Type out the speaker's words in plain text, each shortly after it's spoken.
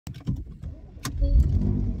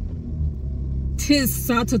'Tis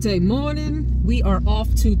Saturday morning. We are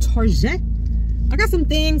off to Target. I got some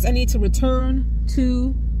things I need to return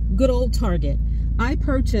to good old Target. I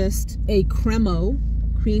purchased a cremo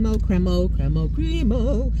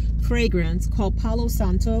fragrance called Palo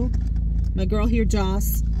Santo. My girl here,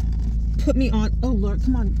 Joss, put me on. Oh Lord,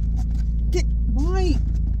 come on. Why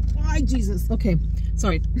Jesus? Okay,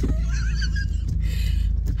 sorry.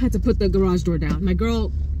 I had to put the garage door down. My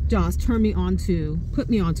girl Joss put me onto.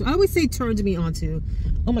 I always say turned me onto.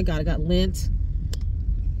 Oh my God, I got lint.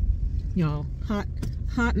 Y'all,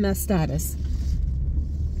 hot mess status.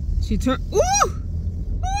 She turned. Ooh!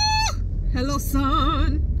 Hello,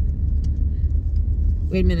 son.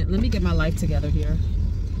 Wait a minute. Let me get my life together here.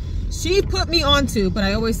 She put me onto, but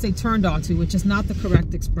I always say turned onto, which is not the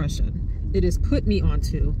correct expression. It is put me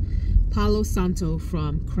onto Palo Santo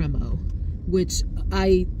from Cremo, which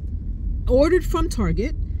I ordered from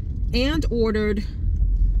Target and ordered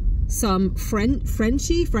some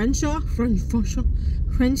Frenchy stuff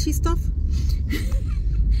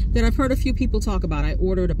that I've heard a few people talk about. I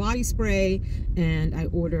ordered a body spray and I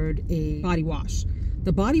ordered a body wash.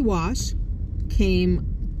 The body wash came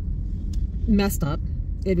messed up.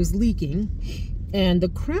 It was leaking. And the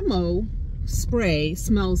Cremo spray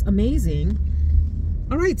smells amazing.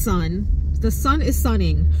 All right, son. The sun is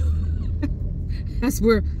sunning. As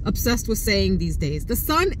we're obsessed with saying these days. The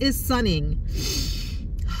sun is sunning.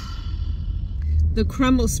 The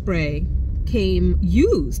Cremo spray came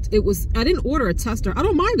used. I didn't order a tester. I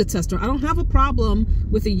don't mind a tester. I don't have a problem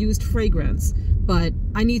with a used fragrance, but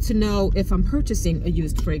I need to know if I'm purchasing a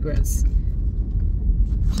used fragrance.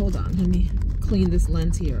 Hold on, let me clean this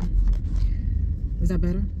lens here. Is that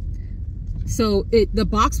better? So the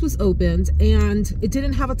box was opened and it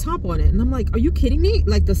didn't have a top on it. And I'm like, are you kidding me?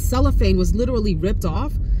 Like the cellophane was literally ripped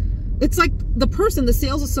off. It's like the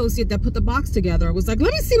sales associate that put the box together was like,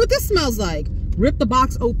 let me see what this smells like. Ripped the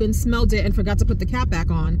box open, smelled it, and forgot to put the cap back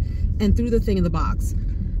on and threw the thing in the box.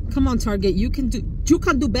 Come on, Target, you can do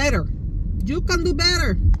better. You can do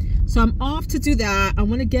better. So I'm off to do that. I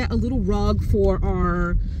want to get a little rug for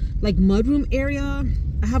our like mudroom area.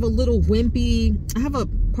 I have a little wimpy,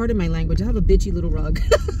 pardon my language, I have a bitchy little rug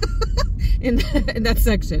in that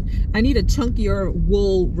section. I need a chunkier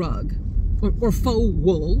wool rug. Or faux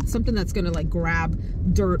wool, something that's gonna like grab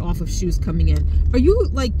dirt off of shoes coming in.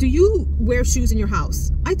 Do you wear shoes in your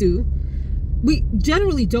house? I do. We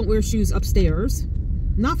generally don't wear shoes upstairs,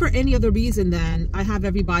 not for any other reason than I have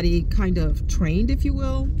everybody kind of trained, if you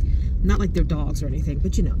will, not like they're dogs or anything,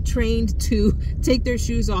 but you know, trained to take their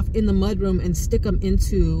shoes off in the mudroom and stick them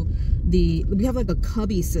into we have like a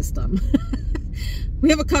cubby system. We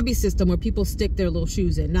have a cubby system where people stick their little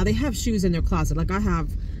shoes in. Now they have shoes in their closet, like I have,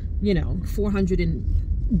 you know, 400 and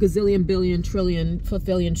gazillion, billion, trillion,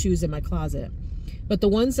 fulfillion shoes in my closet. But the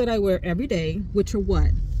ones that I wear every day, which are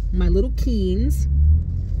what? My little Keens.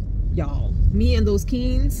 Y'all, me and those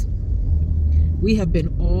Keens, we have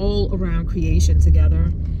been all around creation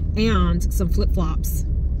together. And some flip-flops.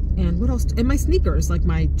 And what else? And my sneakers, like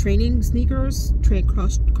my training sneakers,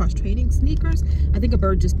 cross training sneakers. I think a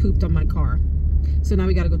bird just pooped on my car. So now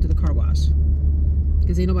we got to go to the car wash.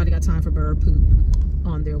 Because ain't nobody got time for bird poop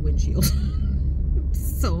on their windshield.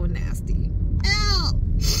 So nasty. Ow!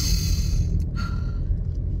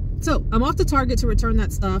 So I'm off to Target to return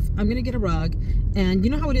that stuff. I'm gonna get a rug, and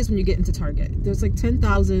you know how it is when you get into Target. There's like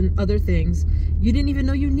 10,000 other things you didn't even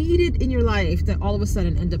know you needed in your life that all of a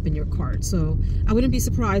sudden end up in your cart. So I wouldn't be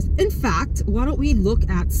surprised. In fact, why don't we look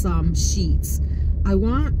at some sheets? I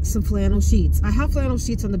want some flannel sheets. I have flannel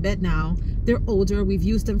sheets on the bed now. They're older. We've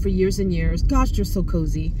used them for years and years. Gosh, they're so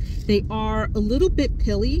cozy. They are a little bit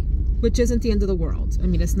pilly, which isn't the end of the world. I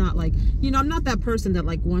mean, it's not like, you know, I'm not that person that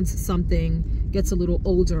like once something gets a little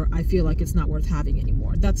older, I feel like it's not worth having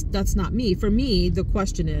anymore. That's not me. For me, the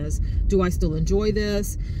question is, do I still enjoy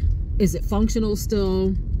this? Is it functional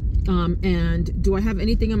still? And do I have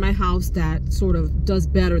anything in my house that sort of does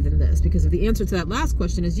better than this? Because if the answer to that last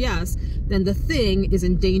question is yes, then the thing is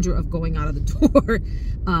in danger of going out of the door.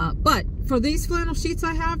 But for these flannel sheets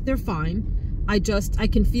I have, they're fine. I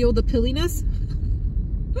can feel the pilliness.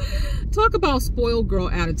 Talk about spoiled girl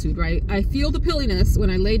attitude, right? I feel the pilliness when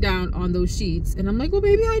I lay down on those sheets, and I'm like, well,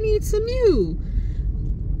 maybe I need some new,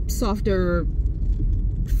 softer,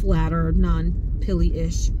 flatter,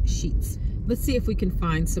 non-pilly-ish sheets. Let's see if we can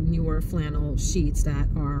find some newer flannel sheets that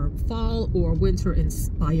are fall or winter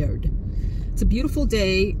inspired. It's a beautiful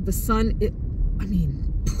day. The sun, I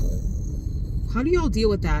mean, how do y'all deal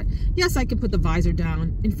with that? Yes, I can put the visor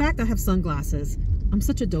down. In fact, I have sunglasses. I'm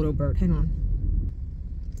such a dodo bird. Hang on.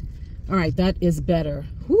 All right, that is better.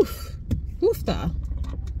 Woof. Woofta.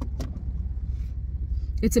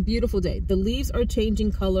 It's a beautiful day. The leaves are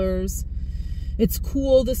changing colors. It's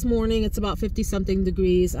cool this morning. It's about 50 something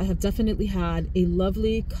degrees. I have definitely had a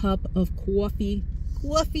lovely cup of coffee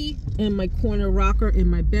in my corner rocker in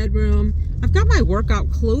my bedroom. I've got my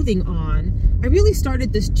workout clothing on. I really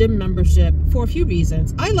started this gym membership for a few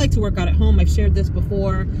reasons. I like to work out at home. I've shared this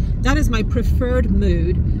before. That is my preferred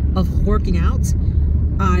mode of working out.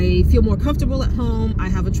 I feel more comfortable at home. I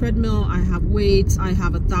have a treadmill, I have weights, I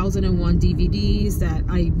have 1,001 DVDs that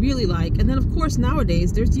I really like. And then of course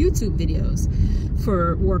nowadays there's YouTube videos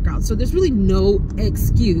for workouts. So there's really no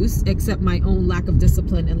excuse except my own lack of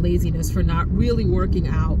discipline and laziness for not really working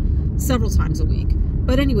out several times a week.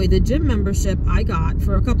 But anyway, the gym membership I got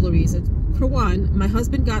for a couple of reasons. For one, my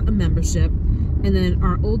husband got a membership, and then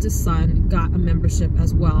our oldest son got a membership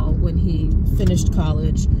as well when he finished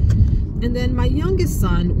college. And then my youngest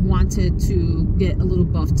son wanted to get a little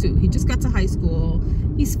buff too. He just got to high school.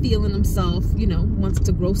 He's feeling himself, you know, wants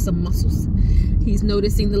to grow some muscles. He's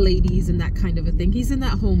noticing the ladies and that kind of a thing. He's in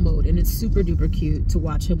that home mode, and it's super duper cute to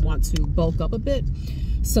watch him want to bulk up a bit.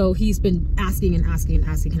 So he's been asking and asking and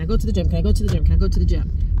asking, can I go to the gym? Can I go to the gym? Can I go to the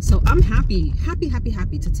gym? So I'm happy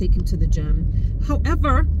to take him to the gym.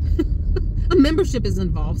 However, a membership is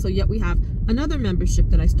involved. So yet we have another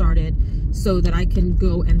membership that I started so that I can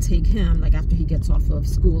go and take him like after he gets off of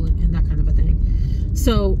school and that kind of a thing.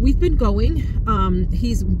 So we've been going.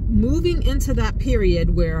 He's moving into that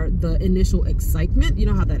period where the initial excitement, you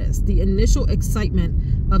know how that is, the initial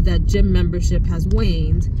excitement of that gym membership has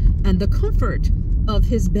waned, and the comfort of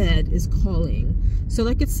his bed is calling. So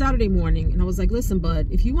like it's Saturday morning, and I was like, listen, bud,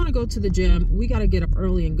 if you want to go to the gym, we got to get up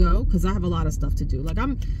early and go, because I have a lot of stuff to do. Like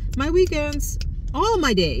my weekends, all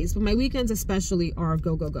my days, but my weekends especially are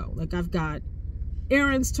go, go, go. Like I've got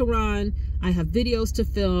errands to run, I have videos to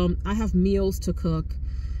film, I have meals to cook.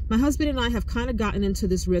 My husband and I have kind of gotten into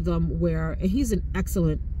this rhythm where, and he's an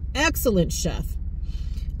excellent chef,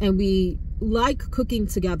 and we like cooking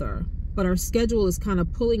together, but our schedule is kind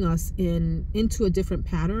of pulling us into a different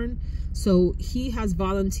pattern. So he has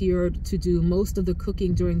volunteered to do most of the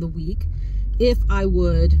cooking during the week if I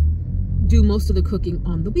would do most of the cooking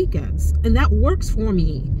on the weekends. And that works for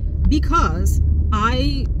me because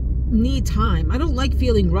I need time. I don't like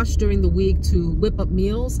feeling rushed during the week to whip up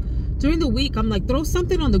meals. During the week, I'm like, throw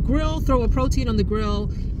something on the grill, throw a protein on the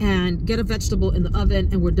grill, and get a vegetable in the oven,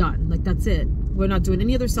 and we're done. Like, that's it. We're not doing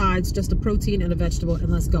any other sides, just a protein and a vegetable, and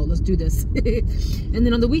let's go. Let's do this. And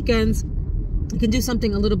then on the weekends, you can do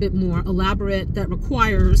something a little bit more elaborate that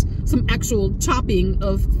requires some actual chopping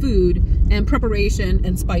of food and preparation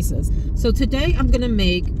and spices. So today I'm going to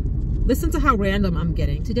make, listen to how random I'm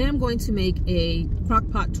getting. Today I'm going to make a crock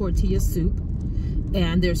pot tortilla soup,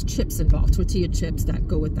 and there's chips involved, tortilla chips that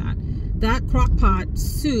go with that. That crock pot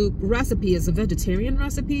soup recipe is a vegetarian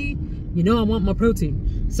recipe. You know I want my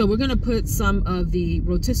protein. So we're gonna put some of the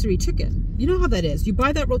rotisserie chicken. You know how that is. You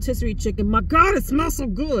buy that rotisserie chicken, my God, it smells so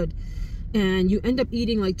good. And you end up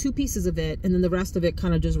eating like 2 pieces of it, and then the rest of it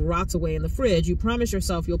kind of just rots away in the fridge. You promise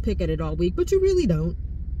yourself you'll pick at it all week, but you really don't.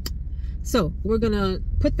 So we're gonna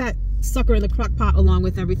put that sucker in the crock pot along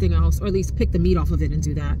with everything else, or at least pick the meat off of it and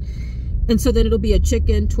do that. And so then it'll be a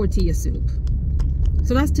chicken tortilla soup.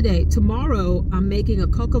 So that's today. Tomorrow, I'm making a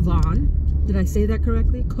coq au vin. Did I say that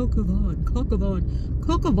correctly? Coq au vin, coq au vin.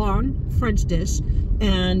 Coq au vin, French dish,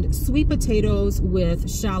 and sweet potatoes with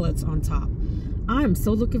shallots on top. I'm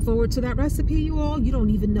so looking forward to that recipe, you all. You don't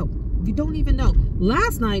even know. You don't even know.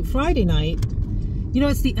 Last night, Friday night, you know,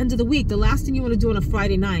 it's the end of the week. The last thing you want to do on a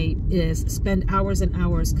Friday night is spend hours and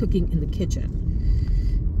hours cooking in the kitchen.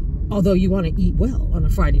 Although you want to eat well on a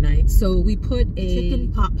Friday night. So we put a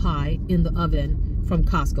chicken pot pie in the oven from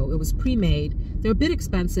Costco. It was pre-made. They're a bit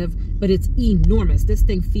expensive, but it's enormous. This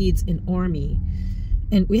thing feeds an army.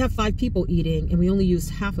 And we have 5 people eating, and we only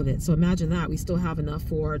used half of it. So imagine that. We still have enough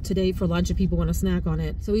for today for lunch if people want to snack on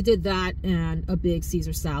it. So we did that and a big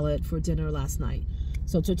Caesar salad for dinner last night.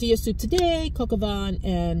 So tortilla soup today, coq au vin,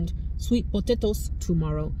 and sweet potatoes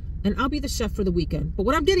tomorrow. And I'll be the chef for the weekend. But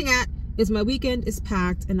what I'm getting at is my weekend is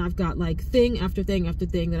packed, and I've got like thing after thing after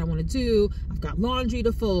thing that I want to do. I've got laundry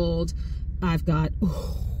to fold. I've got... Do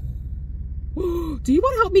you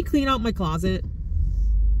want to help me clean out my closet?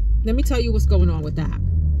 Let me tell you what's going on with that.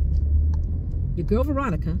 Your girl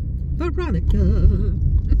Veronica. Veronica.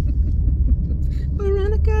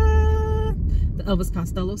 Veronica. The Elvis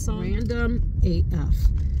Costello song. Random AF.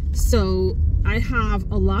 So I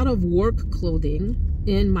have a lot of work clothing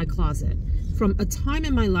in my closet from a time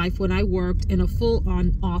in my life when I worked in a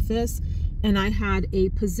full-on office, and I had a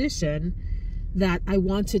position that I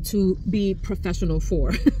wanted to be professional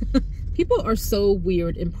for. People are so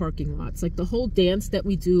weird in parking lots. Like the whole dance that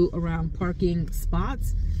we do around parking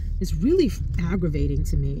spots is really aggravating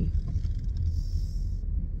to me.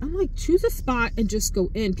 I'm like, choose a spot and just go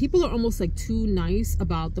in. People are almost like too nice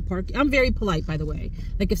about the parking. I'm very polite, by the way.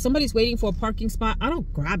 Like if somebody's waiting for a parking spot, I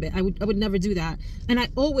don't grab it. I would never do that. And I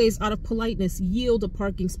always, out of politeness, yield a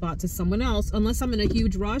parking spot to someone else, unless I'm in a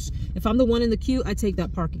huge rush. If I'm the one in the queue, I take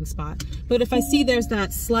that parking spot. But if I see there's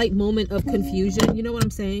that slight moment of confusion, you know what I'm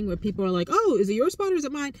saying? Where people are like, oh, is it your spot or is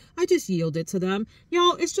it mine? I just yield it to them.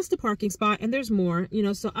 Y'all, it's just a parking spot and there's more, you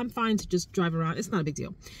know, so I'm fine to just drive around. It's not a big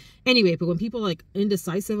deal. Anyway, but when people are like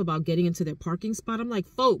indecisive about getting into their parking spot, I'm like,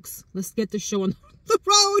 folks, let's get this show on the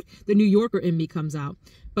road. The New Yorker in me comes out.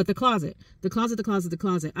 But the closet.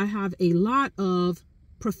 I have a lot of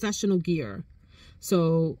professional gear.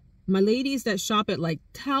 So my ladies that shop at like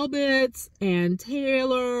Talbot's and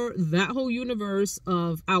Taylor, that whole universe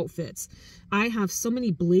of outfits. I have so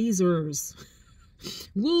many blazers,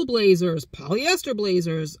 wool blazers, polyester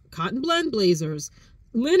blazers, cotton blend blazers,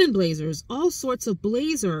 linen blazers, all sorts of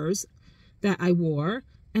blazers that I wore.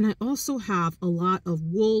 And I also have a lot of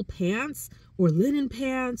wool pants or linen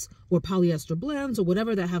pants or polyester blends or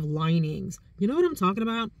whatever that have linings. You know what I'm talking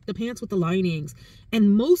about? The pants with the linings.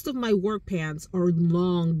 And most of my work pants are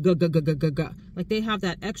long, like they have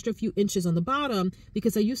that extra few inches on the bottom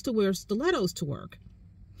because I used to wear stilettos to work.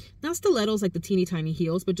 Not stilettos like the teeny tiny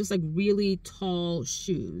heels, but just like really tall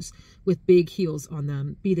shoes with big heels on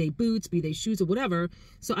them, be they boots, be they shoes or whatever.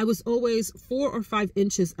 So I was always 4 or 5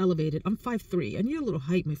 inches elevated. I'm 5'3". I need a little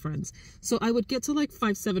height, my friends. So I would get to like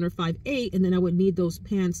 5'7" or 5'8", and then I would need those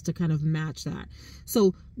pants to kind of match that.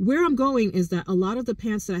 So where I'm going is that a lot of the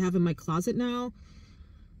pants that I have in my closet now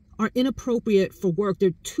are inappropriate for work. They're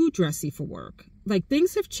too dressy for work. Like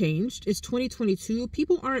things have changed. It's 2022.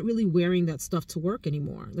 People aren't really wearing that stuff to work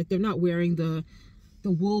anymore. Like they're not wearing the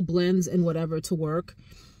wool blends and whatever to work.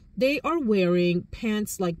 They are wearing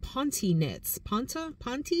pants like ponte knits. Ponte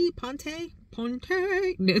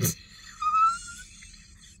knits.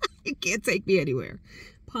 You can't take me anywhere.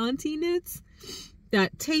 Ponte knits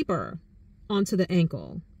that taper onto the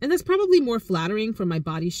ankle. And that's probably more flattering for my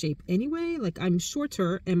body shape anyway. Like I'm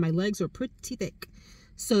shorter and my legs are pretty thick.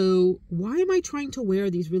 So why am I trying to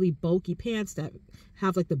wear these really bulky pants that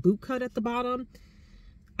have like the boot cut at the bottom?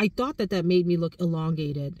 I thought that made me look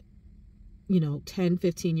elongated, you know, 10,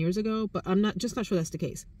 15 years ago, but I'm not sure that's the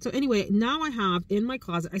case. So anyway, now I have in my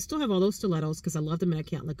closet, I still have all those stilettos because I love them and I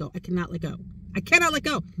can't let go. I cannot let go. I cannot let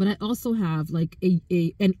go. But I also have like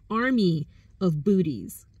an army of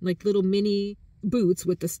booties, like little mini boots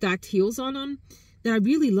with the stacked heels on them, that I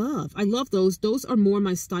really love. I love those. Those are more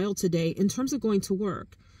my style today in terms of going to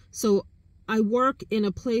work. So I work in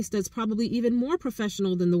a place that's probably even more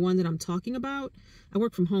professional than the one that I'm talking about. I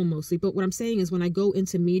work from home mostly, but what I'm saying is when I go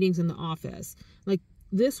into meetings in the office, like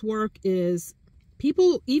this work is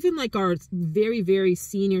people, even like our very, very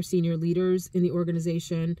senior leaders in the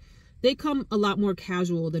organization, they come a lot more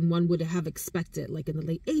casual than one would have expected, like in the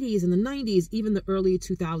late 80s and the 90s, even the early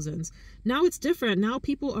 2000s. Now it's different. Now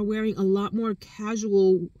people are wearing a lot more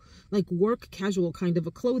casual, like work casual kind of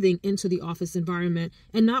a clothing into the office environment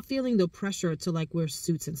and not feeling the pressure to like wear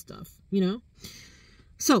suits and stuff, you know?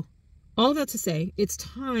 So all of that to say, it's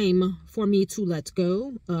time for me to let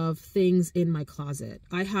go of things in my closet.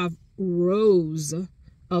 I have rows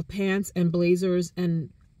of pants and blazers and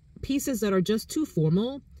pieces that are just too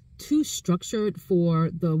formal, too structured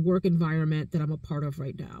for the work environment that I'm a part of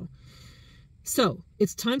right now. So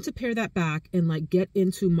it's time to pare that back and like get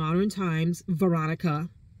into modern times, Veronica,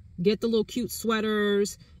 get the little cute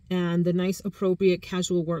sweaters and the nice appropriate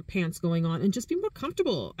casual work pants going on and just be more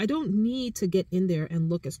comfortable. I don't need to get in there and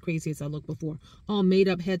look as crazy as I looked before, all made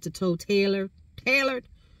up head to toe, tailored.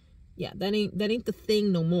 Yeah, that ain't the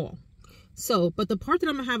thing no more. So, but the part that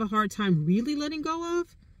I'm gonna have a hard time really letting go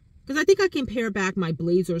of, because I think I can pare back my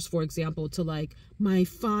blazers, for example, to like my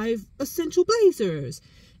 5 essential blazers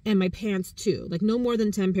and my pants too. Like no more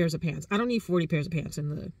than 10 pairs of pants. I don't need 40 pairs of pants in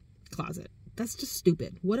the closet. That's just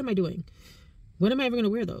stupid. What am I doing? When am I ever going to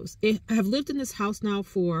wear those? I have lived in this house now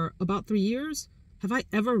for about 3 years. Have I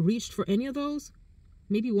ever reached for any of those?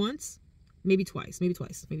 Maybe once, maybe twice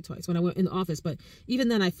when I went in the office. But even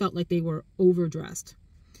then I felt like they were overdressed.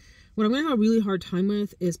 What I'm going to have a really hard time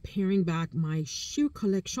with is paring back my shoe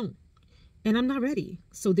collection. And I'm not ready.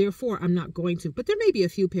 So therefore, I'm not going to. But there may be a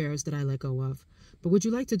few pairs that I let go of. But would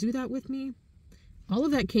you like to do that with me? All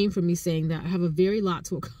of that came from me saying that I have a very lot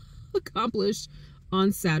to accomplish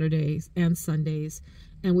on Saturdays and Sundays.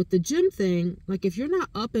 And with the gym thing, like if you're not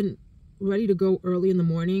up and ready to go early in the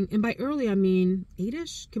morning. And by early, I mean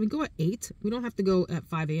 8-ish. Can we go at 8? We don't have to go at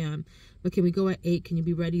 5 a.m. But can we go at 8? Can you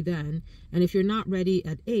be ready then? And if you're not ready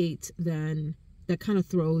at 8, then that kind of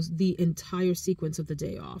throws the entire sequence of the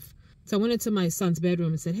day off. So I went into my son's bedroom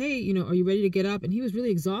and said, hey, you know, are you ready to get up? And he was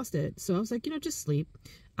really exhausted. So I was like, you know, just sleep.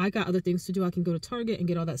 I got other things to do. I can go to Target and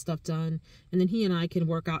get all that stuff done. And then he and I can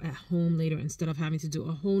work out at home later instead of having to do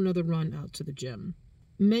a whole nother run out to the gym.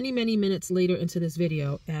 Many, many minutes later into this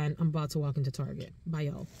video, and I'm about to walk into Target. Bye,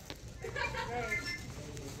 y'all.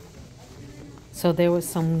 So there was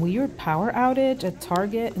some weird power outage at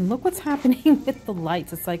Target, and look what's happening with the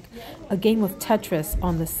lights. It's like a game of Tetris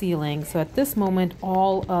on the ceiling. So at this moment,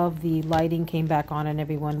 all of the lighting came back on and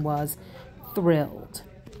everyone was thrilled.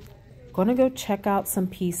 Gonna go check out some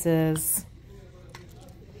pieces.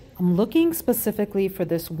 I'm looking specifically for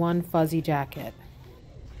this one fuzzy jacket.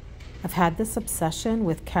 I've had this obsession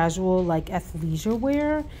with casual, like athleisure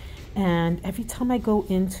wear, and every time I go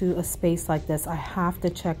into a space like this, I have to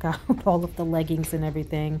check out all of the leggings and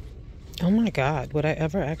everything. Oh my God, would I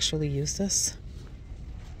ever actually use this?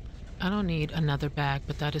 I don't need another bag,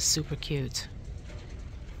 but that is super cute.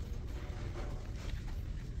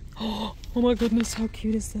 Oh my goodness, how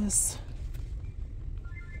cute is this?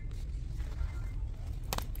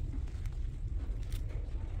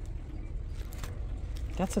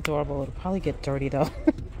 That's adorable. It'll probably get dirty though.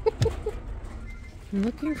 I'm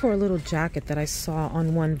looking for a little jacket that I saw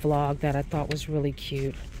on one vlog that I thought was really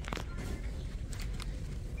cute.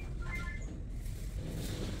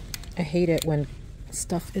 I hate it when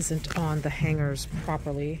stuff isn't on the hangers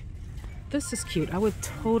properly. This is cute. I would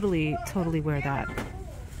totally wear that.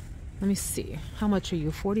 Let me see. How much are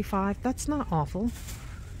you? 45? That's not awful.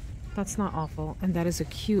 That's not awful. And that is a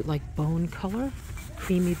cute, like, bone color.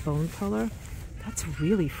 Creamy bone color. That's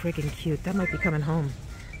really friggin' cute. That might be coming home.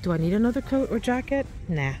 Do I need another coat or jacket?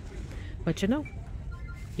 Nah. But you know,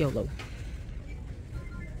 YOLO.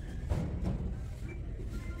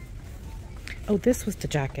 Oh, this was the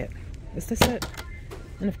jacket. Is this it?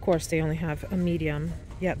 And of course, they only have a medium.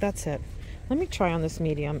 Yeah, that's it. Let me try on this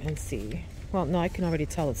medium and see. Well, no, I can already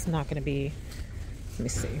tell it's not going to be. Let me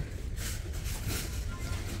see.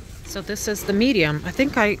 So this is the medium. I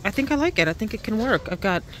think I like it. I think it can work. I've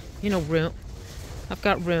got, you know, room. I've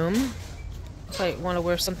got room. If I want to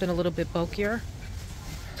wear something a little bit bulkier,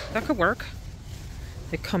 that could work.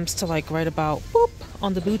 It comes to like right about boop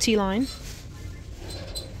on the booty line.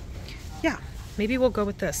 Yeah, maybe we'll go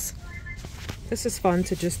with this. This is fun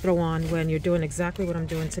to just throw on when you're doing exactly what I'm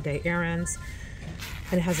doing today, errands,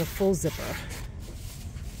 and it has a full zipper.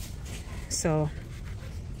 So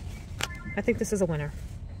I think this is a winner.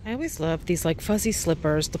 I always love these like fuzzy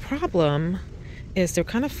slippers. The problem is they're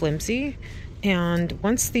kind of flimsy, and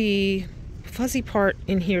once the fuzzy part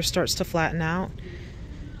in here starts to flatten out,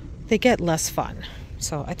 they get less fun.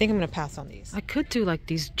 So I think I'm gonna pass on these. I could do like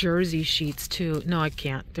these jersey sheets too. No, I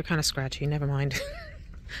can't. They're kind of scratchy. Never mind.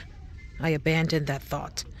 I abandoned that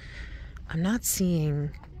thought. I'm not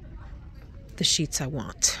seeing the sheets I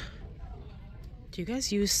want. Do you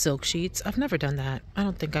guys use silk sheets? I've never done that. I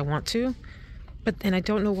don't think I want to. And I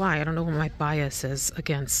don't know why. I don't know what my bias is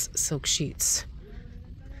against silk sheets.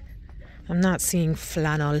 I'm not seeing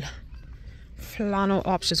flannel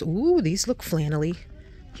options. Ooh, these look flannelly.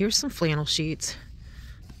 Here's some flannel sheets.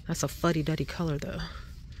 That's a fuddy-duddy color though.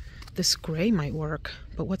 This gray might work,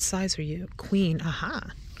 but what size are you? Queen.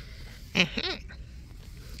 Aha.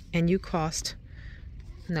 And you cost,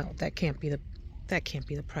 no, that can't be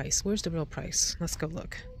the price. Where's the real price? Let's go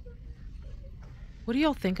look. What do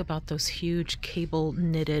y'all think about those huge cable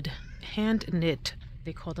knitted, hand knit,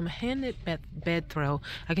 they call them a hand knit bed throw.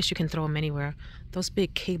 I guess you can throw them anywhere. Those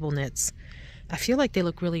big cable knits. I feel like they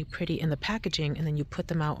look really pretty in the packaging, and then you put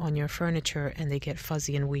them out on your furniture and they get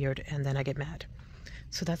fuzzy and weird, and then I get mad.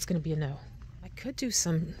 So that's going to be a no. I could do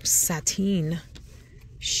some sateen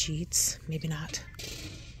sheets. Maybe not.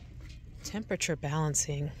 Temperature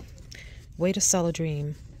balancing. Way to sell a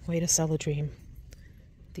dream. Way to sell a dream.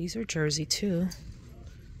 These are jersey too.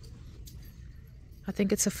 I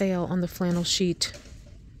think it's a fail on the flannel sheet.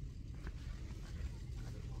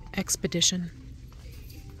 Expedition.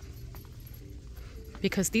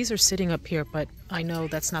 Because these are sitting up here, but I know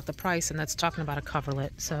that's not the price, and that's talking about a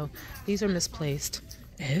coverlet. So these are misplaced.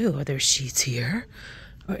 Oh, are there sheets here?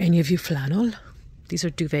 Are any of you flannel? These are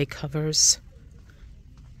duvet covers.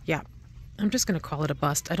 Yeah, I'm just going to call it a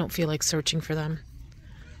bust. I don't feel like searching for them.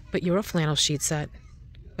 But you're a flannel sheet set.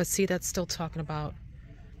 But see, that's still talking about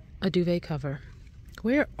a duvet cover.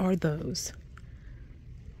 Where are those?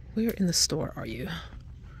 Where in the store are you?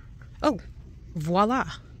 Oh, voila.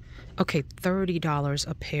 Okay, $30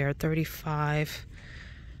 a pair, $35.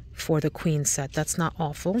 for the queen set. That's not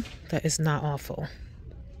awful. That is not awful.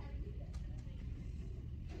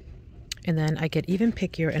 And then I get even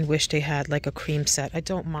pickier and wish they had like a cream set. I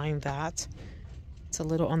don't mind that. It's a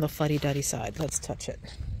little on the fuddy-duddy side. Let's touch it.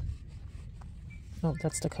 Oh,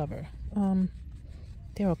 that's the cover.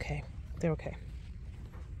 They're okay. They're okay.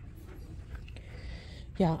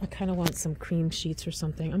 Yeah, I kind of want some cream sheets or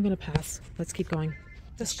something. I'm going to pass. Let's keep going.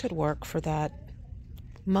 This could work for that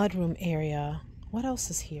mudroom area. What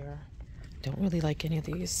else is here? Don't really like any of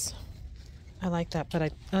these. I like that, but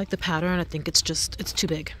I like the pattern. I think it's too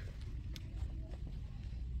big.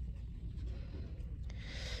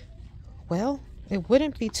 Well, it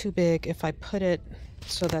wouldn't be too big if I put it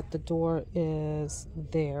so that the door is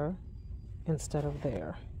there instead of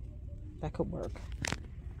there. That could work.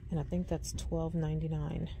 And I think that's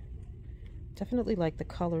 $12.99. Definitely like the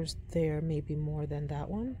colors there, maybe more than that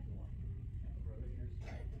one.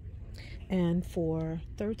 And for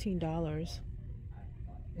 $13,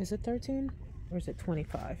 is it 13 or is it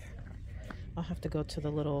 25? I'll have to go to the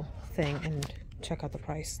little thing and check out the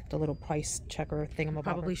price, the little price checker thing.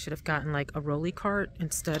 Probably should have gotten like a rolly cart.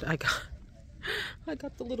 Instead, I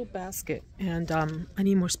got the little basket, and I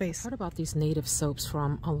need more space. I heard about these native soaps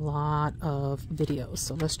from a lot of videos,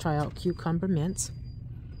 so let's try out cucumber mint.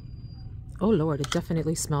 Oh Lord, it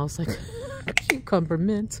definitely smells like cucumber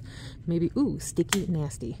mint. Maybe, ooh, sticky,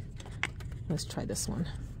 nasty. Let's try this one.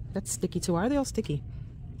 That's sticky too. Why are they all sticky?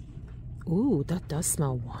 Ooh, that does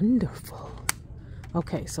smell wonderful.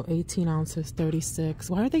 Okay, so 18 ounces, 36.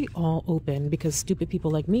 Why are they all open? Because stupid people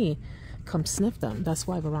like me come sniff them. That's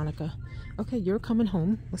why, Veronica. Okay, you're coming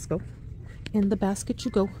home. Let's go. In the basket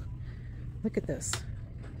you go. Look at this.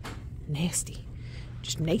 Nasty.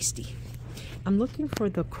 Just nasty. I'm looking for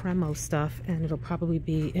the Cremo stuff, and it'll probably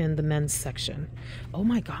be in the men's section. Oh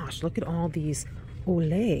my gosh, look at all these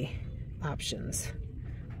Olay options.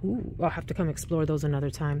 Ooh, I'll have to come explore those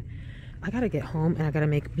another time. I gotta get home and I gotta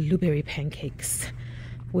make blueberry pancakes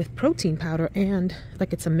with protein powder, and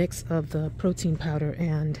like it's a mix of the protein powder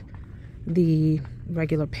and the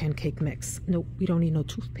regular pancake mix. Nope, we don't need no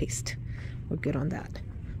toothpaste. We're good on that.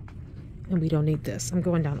 And we don't need this. I'm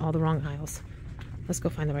going down all the wrong aisles. Let's go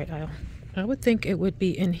find the right aisle. I would think it would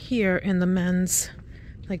be in here in the men's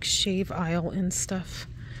like shave aisle and stuff.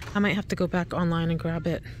 I might have to go back online and grab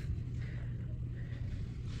it.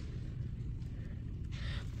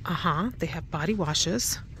 They have body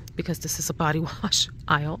washes because this is a body wash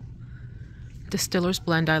aisle. Distiller's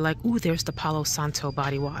Blend I like. Ooh, there's the Palo Santo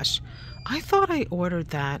body wash. I thought I ordered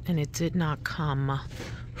that and it did not come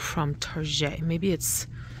from Target. Maybe it's,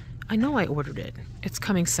 I know I ordered it. It's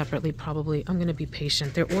coming separately probably. I'm going to be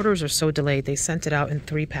patient. Their orders are so delayed. They sent it out in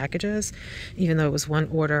 3 packages, even though it was one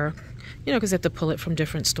order, you know, because they have to pull it from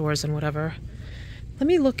different stores and whatever. Let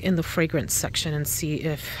me look in the fragrance section and see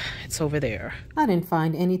if it's over there. I didn't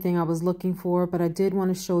find anything I was looking for, but I did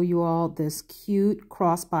want to show you all this cute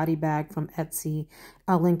crossbody bag from Etsy.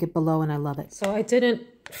 I'll link it below and I love it. So I didn't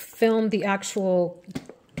film the actual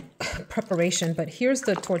preparation, but here's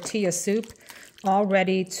the tortilla soup all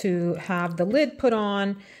ready to have the lid put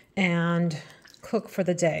on and cook for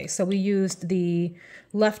the day. So we used the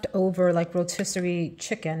leftover like rotisserie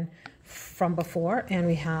chicken from before, and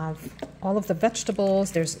we have all of the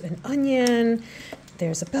vegetables. There's an onion,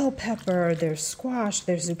 there's a bell pepper, there's squash,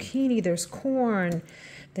 there's zucchini, there's corn,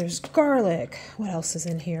 there's garlic. What else is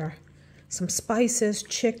in here? Some spices,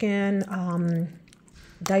 chicken,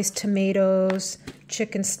 diced tomatoes,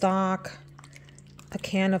 chicken stock, a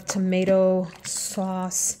can of tomato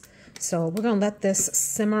sauce. So we're gonna let this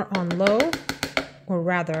simmer on low, or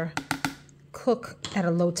rather cook at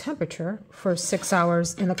a low temperature for 6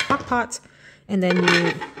 hours in a crock pot, and then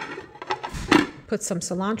you put some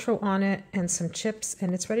cilantro on it and some chips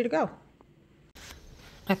and it's ready to go.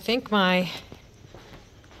 I think my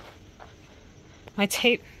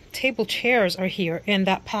table chairs are here in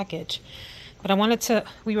that package, but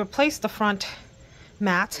we replaced the front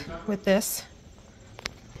mat with this,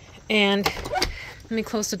 and let me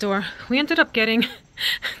close the door. We ended up getting,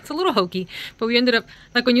 it's a little hokey, but we ended up,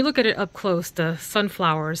 like when you look at it up close, the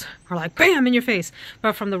sunflowers are like bam in your face,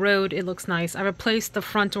 but from the road it looks nice. I replaced the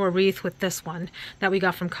front door wreath with this one that we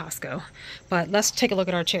got from Costco. But let's take a look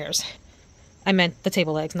at our chairs. I meant the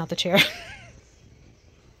table legs, not the chair.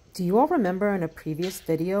 Do you all remember in a previous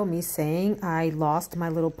video me saying I lost my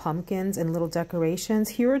little pumpkins and little decorations?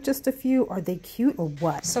 Here are just a few. Are they cute or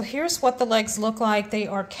what? So here's what the legs look like. They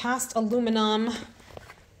are cast aluminum,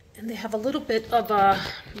 and they have a little bit of a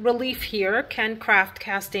relief here. Ken Craft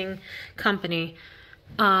Casting Company.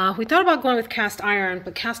 We thought about going with cast iron,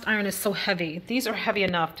 but cast iron is so heavy. These are heavy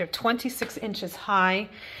enough. They're 26 inches high,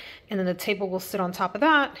 and then the table will sit on top of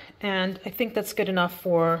that, and I think that's good enough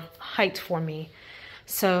for height for me.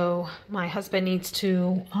 So my husband needs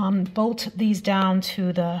to bolt these down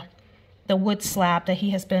to the wood slab that he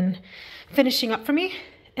has been finishing up for me.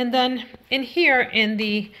 And then in here, in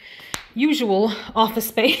the usual office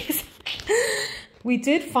space, we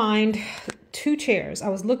did find 2 chairs. I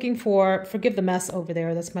was looking for, forgive the mess over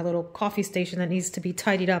there, that's my little coffee station that needs to be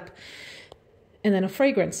tidied up, and then a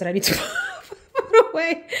fragrance that I need to put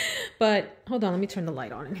away. But hold on, let me turn the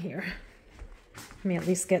light on in here. Let me at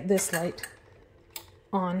least get this light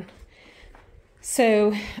on.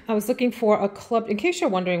 So I was looking for a club, in case you're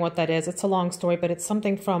wondering what that is, it's a long story, but it's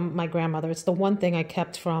something from my grandmother. It's the one thing I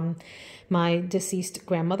kept from my deceased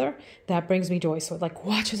grandmother that brings me joy. So it like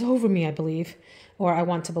watches over me, I believe, or I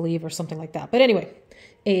want to believe, or something like that. But anyway,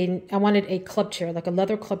 I wanted a club chair, like a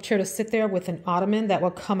leather club chair to sit there with an ottoman that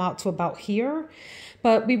will come out to about here.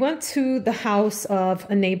 But we went to the house of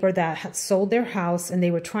a neighbor that had sold their house, and they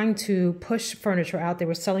were trying to push furniture out. They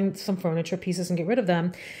were selling some furniture pieces and get rid of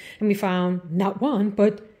them. And we found not one,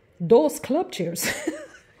 but those club chairs.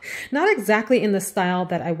 Not exactly in the style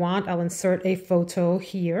that I want. I'll insert a photo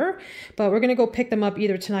here, but we're going to go pick them up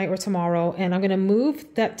either tonight or tomorrow. And I'm going to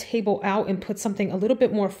move that table out and put something a little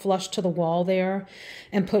bit more flush to the wall there,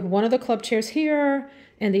 and put one of the club chairs here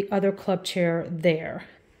and the other club chair there,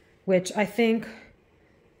 which I think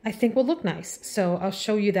will look nice. So I'll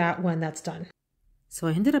show you that when that's done. So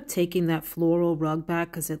I ended up taking that floral rug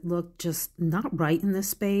back because it looked just not right in this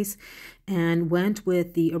space, and went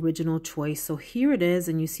with the original choice. So here it is,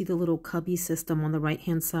 and you see the little cubby system on the right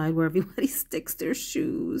hand side where everybody sticks their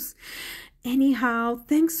shoes. Anyhow,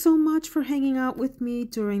 thanks so much for hanging out with me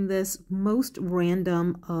during this most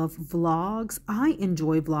random of vlogs. I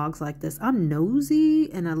enjoy vlogs like this. I'm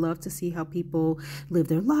nosy and I love to see how people live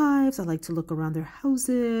their lives. I like to look around their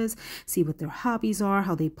houses, see what their hobbies are,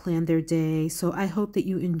 how they plan their day. So I hope that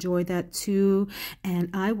you enjoy that too. And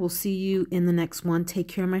I will see you in the next one. Take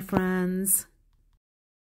care, my friends.